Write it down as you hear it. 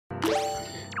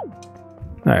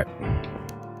Alright.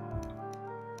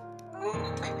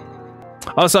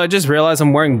 Also, I just realized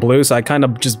I'm wearing blue, so I kind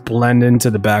of just blend into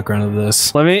the background of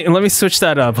this. Let me switch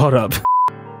that up. Hold up.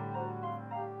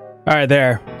 Alright,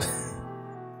 there.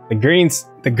 The green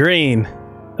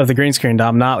of the green screen that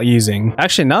I'm not using.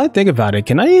 Actually, now that I think about it,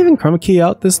 can I even chroma key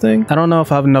out this thing? I don't know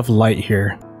if I have enough light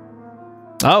here.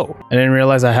 Oh, I didn't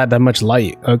realize I had that much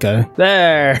light. Okay.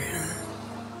 There.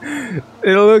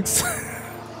 It looks...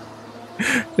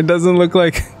 It doesn't look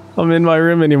like I'm in my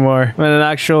room anymore. I'm in an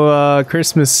actual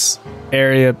Christmas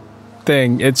area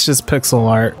thing. It's just pixel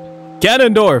art.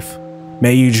 Ganondorf,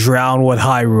 may you drown with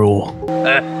Hyrule.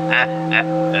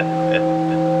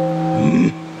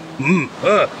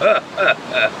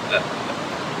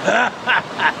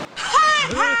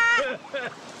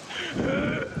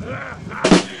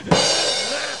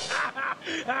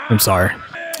 I'm sorry.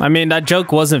 I mean, that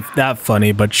joke wasn't that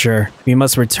funny, but sure. We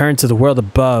must return to the world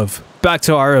above. Back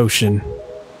to our ocean.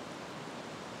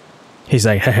 He's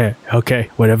like, heh,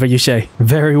 okay, whatever you say.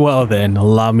 Very well then,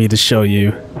 allow me to show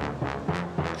you.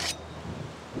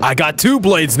 I got 2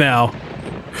 blades now.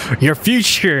 Your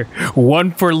future. One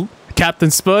for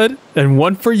Captain Spud and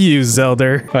one for you,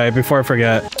 Zelda. Alright, before I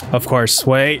forget. Of course,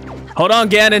 wait. Hold on,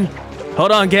 Ganon.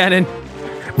 Hold on, Ganon.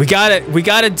 We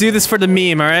gotta do this for the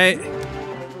meme, alright?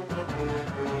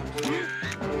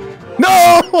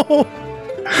 No!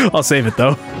 I'll save it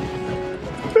though.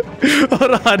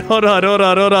 Hold on,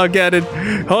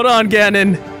 Ganon. Hold on,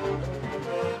 Ganon.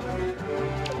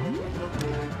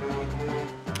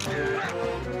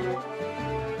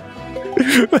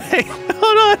 Wait,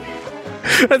 hold on.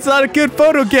 That's not a good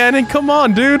photo, Ganon. Come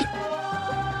on, dude.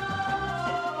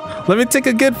 Let me take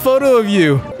a good photo of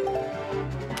you.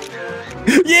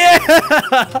 Yeah!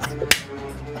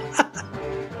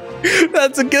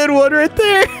 That's a good one right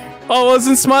there. Oh, I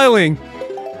wasn't smiling.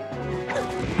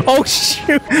 Oh,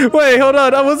 shoot. Wait, hold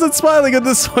on. I wasn't smiling at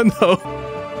this one, though.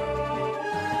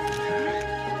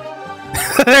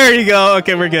 There you go.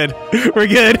 Okay, we're good. We're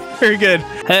good. We're good.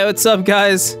 Hey, what's up,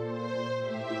 guys?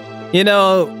 You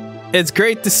know, it's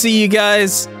great to see you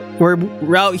guys. We're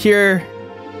out here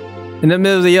in the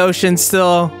middle of the ocean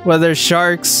still, where there's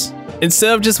sharks.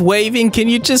 Instead of just waving, can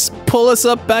you just pull us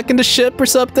up back in the ship or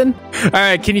something? All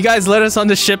right, can you guys let us on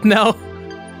the ship now?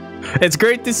 It's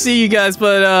great to see you guys,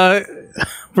 but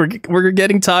we're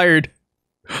getting tired.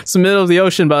 It's the middle of the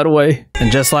ocean, by the way.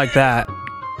 And just like that,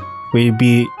 we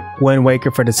beat Wind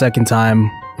Waker for the 2nd time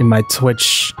in my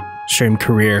Twitch stream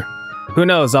career. Who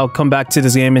knows, I'll come back to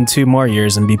this game in 2 more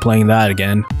years and be playing that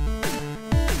again.